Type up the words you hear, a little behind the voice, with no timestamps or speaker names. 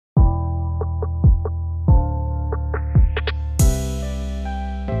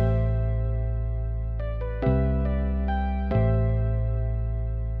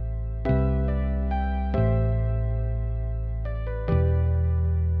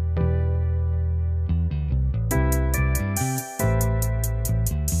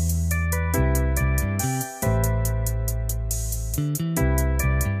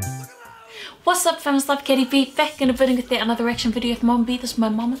What's up fam, it's Wyf CaityB, back in the building with another reaction video of Mom B. This is my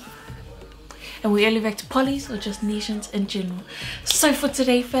mama. And we only react to polys or just nations in general. So for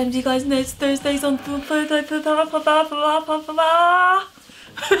today fam, you guys know it's Thursdays on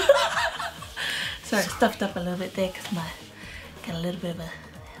Sorry, stuffed up a little bit there because I got a little bit of a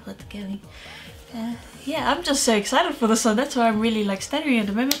what's going. Yeah, I'm just so excited for this one. That's why I'm really like stuttering at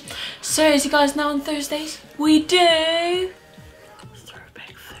the moment. So as you guys know, on Thursdays we do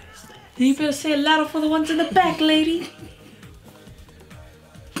Throwback Thursdays. You better say it louder for the ones in the back, lady.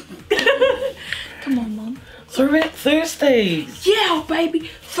 Come on, Mom. Throwback Thursdays. Yeah, baby.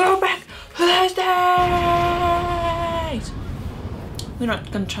 Throwback Thursdays. We're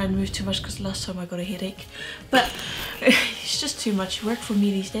not gonna try and move too much because last time I got a headache, but it's just too much work for me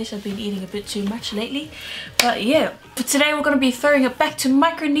these days. I've been eating a bit too much lately, but yeah, for today we're gonna be throwing it back to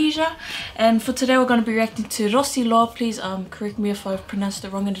Micronesia, and for today we're gonna be reacting to Waidebala. Please correct me if I've pronounced it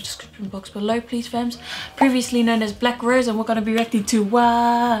wrong in the description box below, please fams. Previously known as Black Rose, and we're gonna be reacting to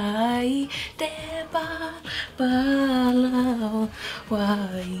Waidebala.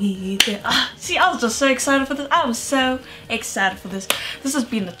 See, I was just so excited for this. I was so excited for this. This has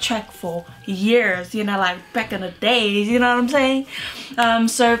been a track for years, you know, like back in the days, you know what I'm saying?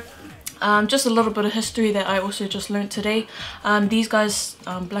 Just a little bit of history that I also just learned today. These guys,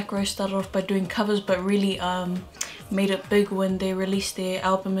 Black Rose, started off by doing covers, but really made it big when they released their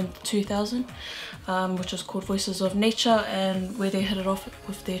album in 2000, which was called Voices of Nature, and where they hit it off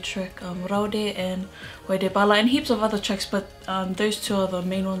with their track Raude and Waidebala, and heaps of other tracks, but those two are the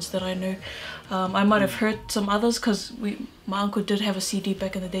main ones that I know. I might have heard some others because my uncle did have a CD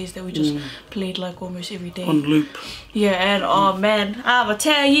back in the days that we just played like almost every day. On loop. Yeah, and oh man, I'ma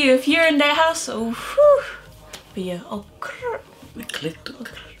tell you, if you're in their house, oh whew. But yeah, oh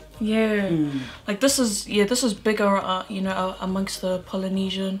eclectic. Yeah, like this is bigger, you know, amongst the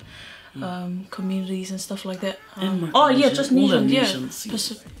Polynesian communities and stuff like that. Oh yeah, just nations,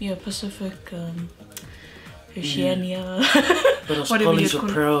 yeah, Pacific, Oceania. But us polys were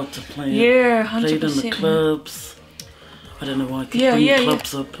proud to play it. Yeah, 100%. Played in the clubs. I don't know why I keep bringing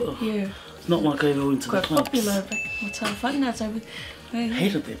clubs up. Yeah. It's not like I ever went to the clubs. Quite popular back in the time. Fun nights. I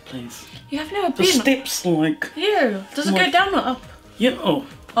hated that place. You have never the been? The steps, like... Yeah. Does it go down or up? Yeah, oh.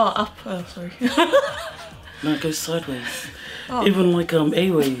 Oh, up. Oh, sorry. No, it goes sideways. Oh. Even like A-Way,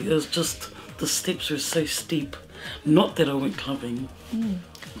 it was just... The steps were so steep. Not that I went clubbing.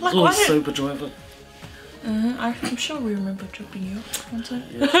 Like, I was a sober driver. I'm sure we remember dropping you off one time.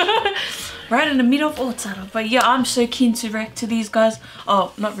 Yeah. Right in the middle of Otara. But yeah, I'm so keen to react to these guys.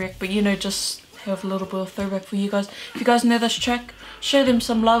 Oh, not react, but you know, just have a little bit of throwback for you guys. If you guys know this track, show them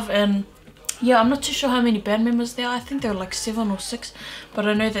some love. And yeah, I'm not too sure how many band members there are. I think there were like 7 or 6. But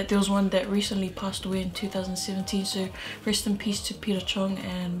I know that there was one that recently passed away in 2017. So rest in peace to Peter Chong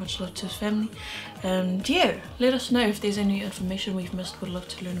and much love to his family. And yeah, let us know if there's any information we've missed. Would love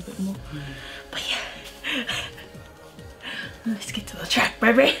to learn a bit more. But yeah. Let's get to the track,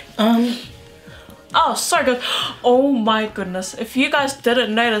 baby. Oh, sorry guys. Oh my goodness. If you guys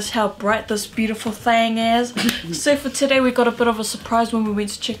didn't notice how bright this beautiful thing is. So for today we got a bit of a surprise when we went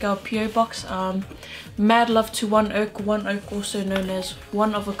to check our PO box. Mad love to One Oak also known as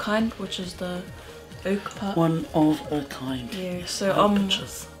One of a Kind, which is the oak part. One of a Kind. Yeah, so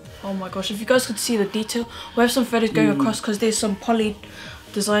oh my gosh, if you guys could see the detail. We have some photos going across because there's some poly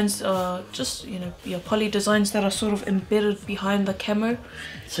designs, just, you know, poly designs that are sort of embedded behind the camo.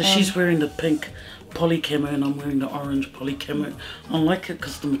 So she's wearing the pink poly camo and I'm wearing the orange poly camo. I like it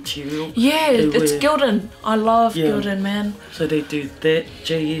because the material. Yeah, it's Gildan. I love Gildan, man. So they do that,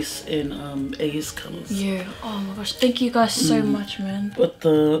 JS and AS colours. Yeah, oh my gosh, thank you guys so much, man. But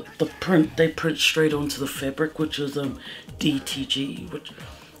the print, they print straight onto the fabric, which is DTG, which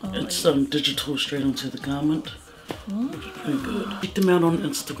it's digital straight onto the garment. Very good. Check them out on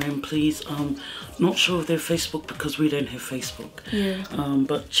Instagram, please. Not sure if they're Facebook because we don't have Facebook. Yeah.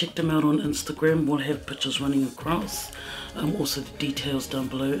 But check them out on Instagram. We'll have pictures running across. Also the details down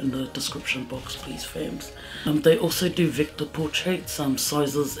below in the description box, please, fams. They also do vector portraits,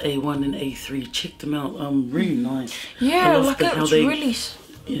 sizes A1 and A3. Check them out. Really nice. Yeah, I love how they really.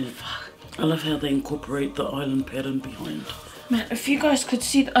 Yeah. I love how they incorporate the island pattern behind. Man, if you guys could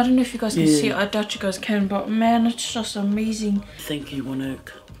see, I don't know if you guys can see it, I doubt you guys can, but man, it's just amazing. Thank you, One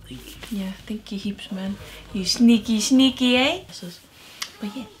Oak. Thank you. Yeah, thank you heaps, man. You sneaky, eh?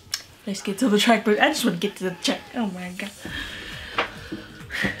 But yeah, let's get to the track, but I just want to get to the track. Oh my god.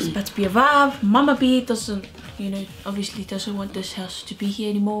 It's about to be a vibe. Mama B doesn't, you know, obviously doesn't want this house to be here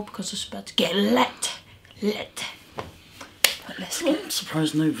anymore because it's about to get lit. But let's get. I'm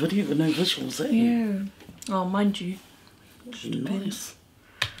surprised no video, no visuals there. Yeah. Oh, mind you. Nice.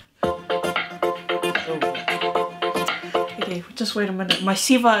 Wait, just wait a minute. My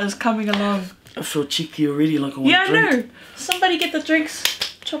Siva is coming along. I feel cheeky already, like I want Yeah, to drink. I know. Somebody get the drinks.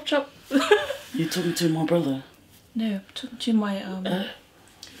 Chop chop. You talking to my brother? No, I'm talking to my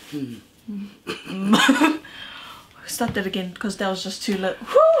Start that again because that was just too lit.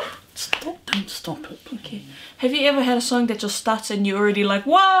 Woo! Stop! Don't stop it. Okay. Have you ever had a song that just starts and you're already like,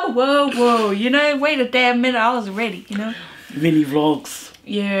 whoa, whoa, whoa? You know, wait a damn minute, I was ready. You know. Many vlogs.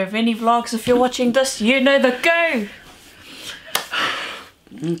 Yeah, Vinny Vlogs. If you're watching this, you know the go.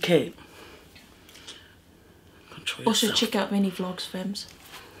 Okay. Control Also yourself. check out Vinny Vlogs, fams.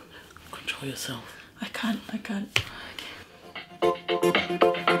 Control yourself. I can't. Okay.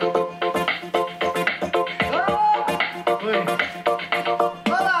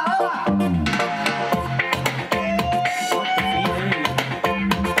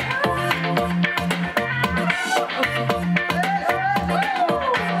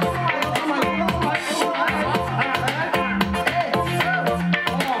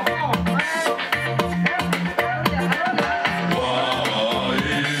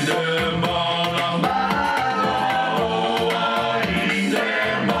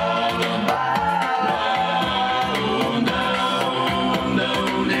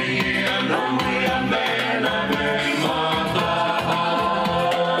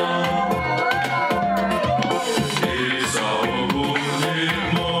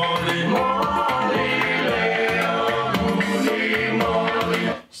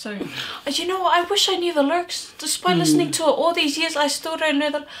 So, you know what? I wish I knew the lyrics. Despite listening to it all these years, I still don't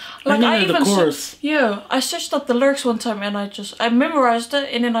know the. Like I know the chorus. Yeah, I searched up the lyrics one time and I memorized it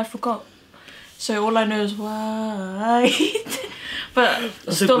and then I forgot. So all I know is why. But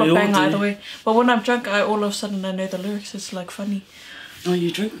it's still a banger either way. But when I'm drunk, all of a sudden I know the lyrics. It's like funny. Oh, you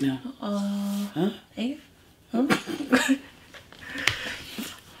drink now? Huh? Eh? Huh?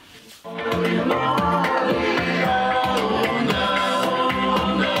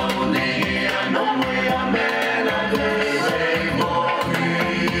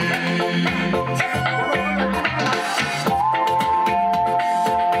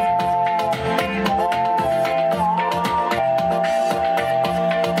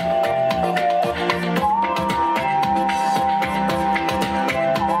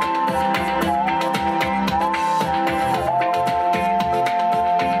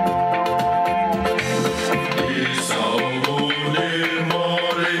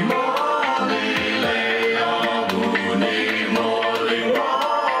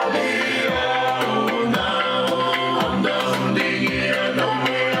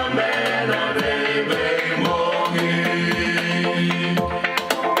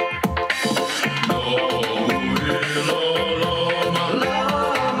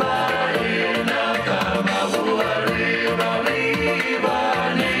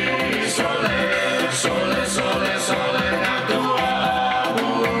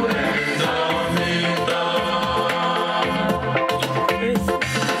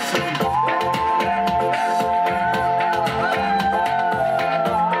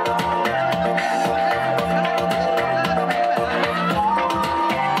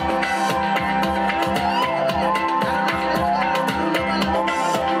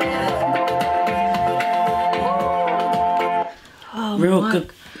 Real good.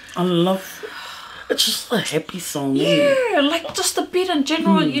 I love. It's just a happy song. Yeah, like just the beat in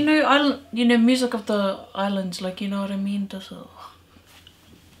general. You know, music of the islands. Like, you know what I mean. Just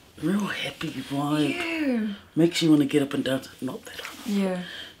real happy vibe. Yeah. Makes you want to get up and dance. Not that. Yeah.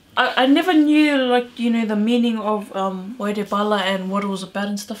 I never knew, like, you know, the meaning of Waidebala and what it was about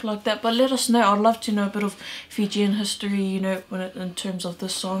and stuff like that. But let us know. I'd love to know a bit of Fijian history. You know, in terms of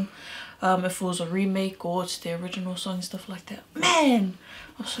this song. If it was a remake or it's the original song and stuff like that. Man!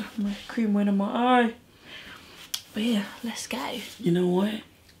 Also, my cream went in my eye. But yeah, let's go. You know what?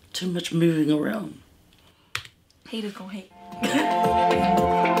 Too much moving around. Haters gon' hate.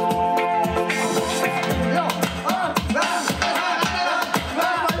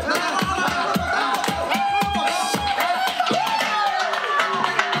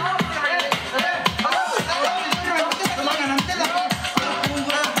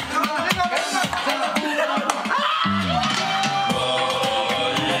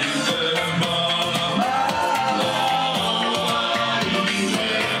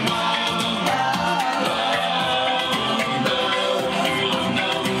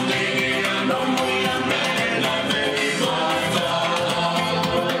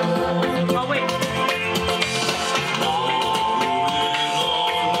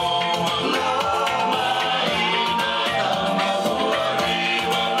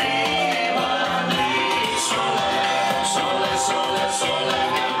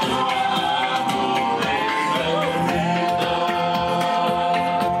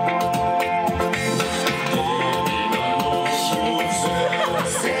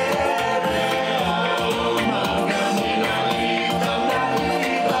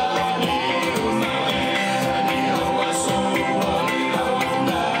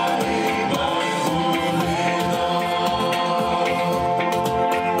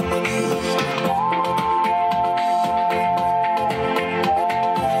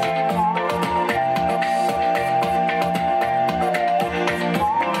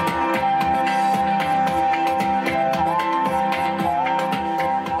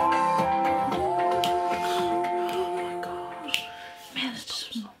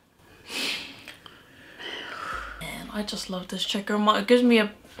 just love this track. It gives me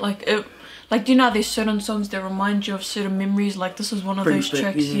a like you know, there's certain songs that remind you of certain memories. Like this is one of those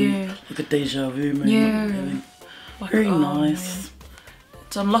tracks. Yeah. Like a deja vu moment. Yeah. Like, very nice. Man.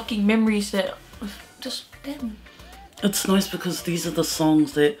 It's unlocking memories that just damn. It's nice because these are the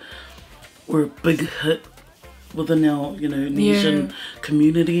songs that were a big hit within our, you know, Asian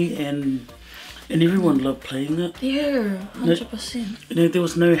community, and everyone loved playing it. Yeah, 100%. You know, there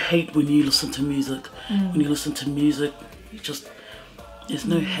was no hate when you listen to music. When you listen to music, there's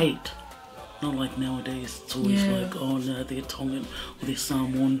no hate. Not like nowadays. It's always like, oh no, they're Tongan or they're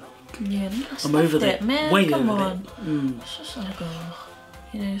Samoan. Yeah, I'm over that, man. Way Come over on. that. It's just like,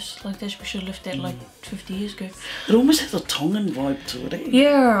 you know, it's like that. We should have left that like 50 years ago. It almost has a Tongan vibe to it, eh?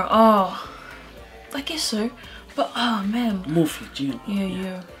 Yeah, I guess so. But oh man. More Fijian.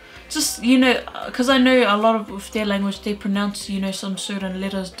 Yeah. Just, you know, because I know a lot of their language, they pronounce, you know, some certain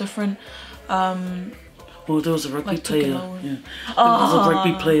letters different. Well, there was a rugby like player. Yeah. There was a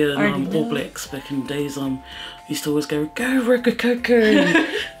rugby player in All Blacks back in the days. Used to always go Rikakoko,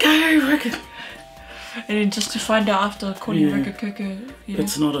 go Rika. And then just to find out after calling Rikakoko, you know,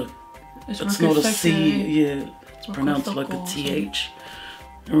 it's not a C. Yeah, it's pronounced like a TH.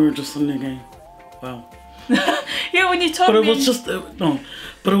 And we were just sitting there going, wow. Yeah, when you told me.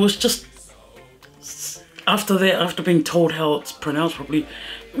 But it was just after that, after being told how it's pronounced properly,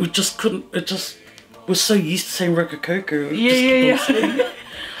 we just couldn't. We're so used to saying Rikakoko. Yeah.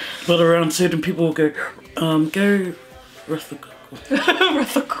 But around certain people will go, go Rithakoko.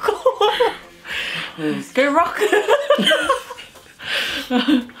 Go rock.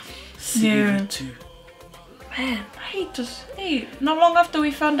 Yeah. Man, hey, not long after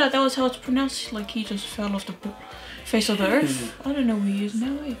we found out that was how it's pronounced, like he just fell off the face of the earth. I don't know where he is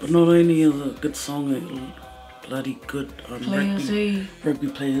now, eh? But not only is it a good song, bloody good rugby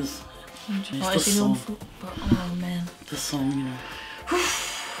players. But, oh man. The song, you know.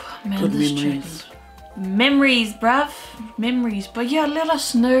 Man, good this memories. Memories, bruv. Memories. But yeah, let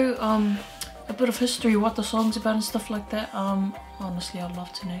us know a bit of history, what the song's about and stuff like that. Honestly, I'd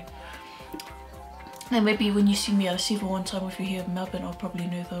love to know. And maybe when you see me at a Siva one time, if you're here in Melbourne, I'll probably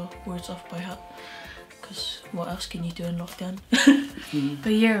know the words off by heart. Because what else can you do in lockdown?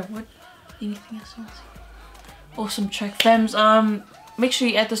 But yeah, anything else you want to say? Awesome track, fams. Make sure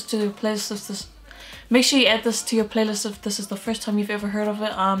you add this to your playlist if this. Make sure you add this to your playlist if this is the first time you've ever heard of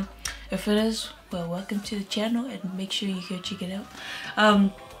it. If it is, well, welcome to the channel, and make sure you go check it out.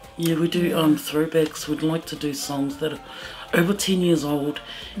 Yeah, we do throwbacks. We'd like to do songs that are over 10 years old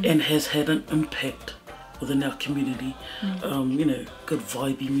and has had an impact within our community. You know, good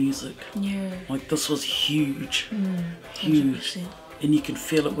vibey music. Yeah. Like this was huge. Huge. 100%. And you can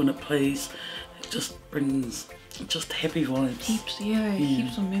feel it when it plays. It just brings just happy vibes.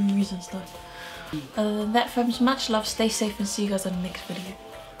 Heaps of memories and stuff. Other than that, fams, much love, stay safe, and see you guys in the next video.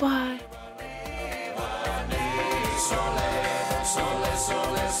 Bye.